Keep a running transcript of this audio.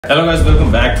Hello guys,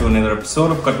 welcome back to another episode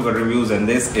of Cut to Cut Reviews, and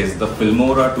this is the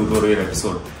Filmora tutorial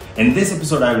episode. In this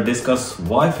episode I will discuss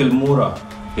why Filmora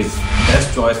is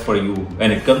best choice for you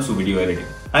when it comes to video editing.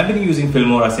 I've been using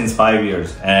Filmora since 5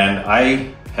 years and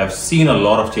I have seen a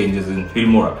lot of changes in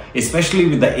Filmora, especially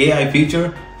with the AI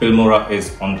feature. Filmora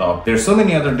is on top. There's so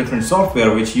many other different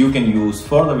software which you can use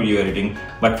for the video editing,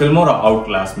 but Filmora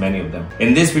outclass many of them.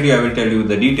 In this video I will tell you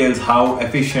the details how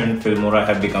efficient Filmora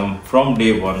have become from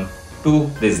day one to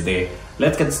this day.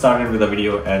 Let's get started with the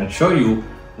video and show you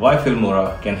why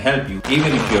Filmora can help you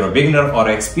even if you're a beginner or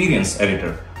experienced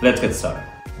editor. Let's get started.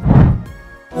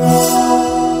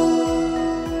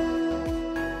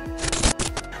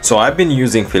 So I've been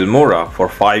using Filmora for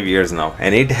 5 years now,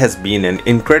 and it has been an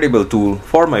incredible tool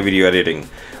for my video editing.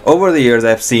 Over the years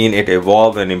I've seen it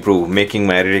evolve and improve, making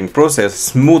my editing process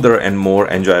smoother and more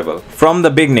enjoyable. From the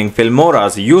beginning,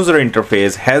 Filmora's user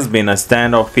interface has been a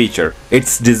standout feature.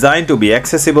 It's designed to be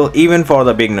accessible even for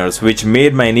the beginners, which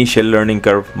made my initial learning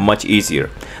curve much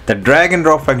easier. The drag and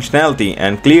drop functionality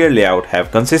and clear layout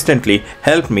have consistently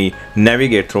helped me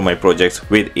navigate through my projects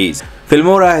with ease.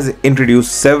 Filmora has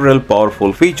introduced several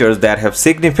powerful features that have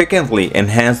significantly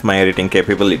enhanced my editing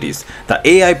capabilities. The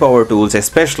AI power tools,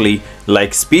 especially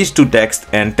like speech to text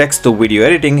and text to video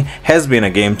editing, has been a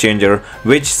game changer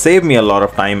which saved me a lot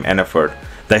of time and effort.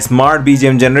 The smart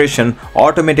BGM generation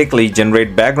automatically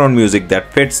generate background music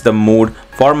that fits the mood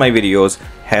for my videos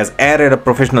has added a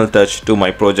professional touch to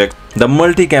my project. The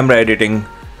multi-camera editing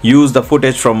use the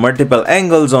footage from multiple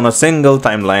angles on a single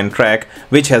timeline track,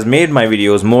 which has made my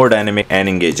videos more dynamic and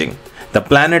engaging. The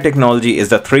planner technology is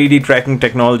the 3D tracking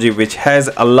technology which has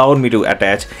allowed me to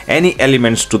attach any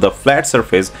elements to the flat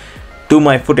surface to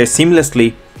my footage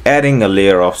seamlessly, adding a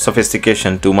layer of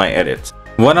sophistication to my edits.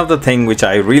 One of the things which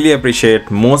I really appreciate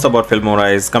most about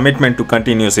Filmora is commitment to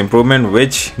continuous improvement,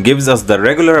 which gives us the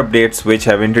regular updates which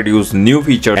have introduced new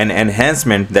features and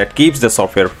enhancement that keeps the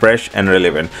software fresh and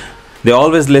relevant. They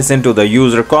always listen to the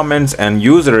user comments and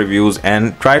user reviews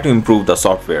and try to improve the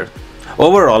software.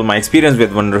 Overall, my experience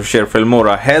with Wondershare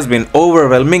Filmora has been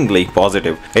overwhelmingly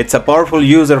positive. It's a powerful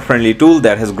user-friendly tool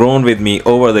that has grown with me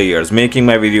over the years, making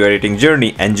my video editing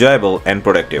journey enjoyable and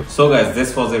productive. So guys,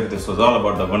 this was it. This was all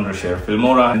about the Wondershare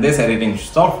Filmora, and this editing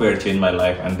software changed my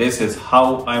life, and this is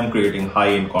how I'm creating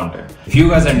high-end content. If you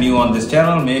guys are new on this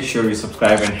channel, make sure you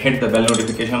subscribe and hit the bell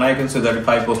notification icon so that if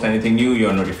I post anything new,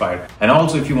 you're notified. And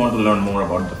also, if you want to learn more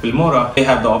about the Filmora, they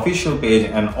have the official page,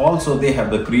 and also they have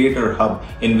the creator hub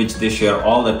in which they share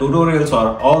all the tutorials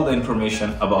or all the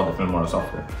information about the Filmora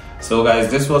software. So guys,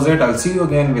 this was it. I'll see you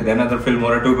again with another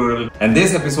Filmora tutorial. And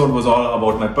this episode was all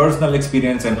about my personal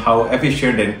experience and how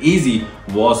efficient and easy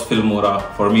was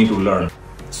Filmora for me to learn.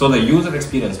 So the user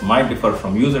experience might differ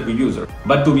from user to user,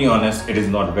 but to be honest, it is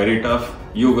not very tough.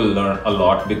 You will learn a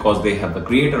lot because they have the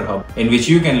creator hub in which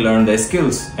you can learn the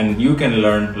skills and you can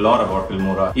learn a lot about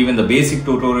Filmora. Even the basic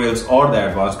tutorials or the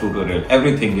advanced tutorial,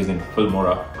 everything is in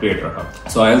Filmora creator hub.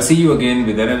 So I'll see you again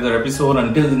with another episode.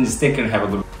 Until then, just take care and have a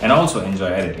good one. And also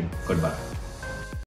enjoy editing. Goodbye.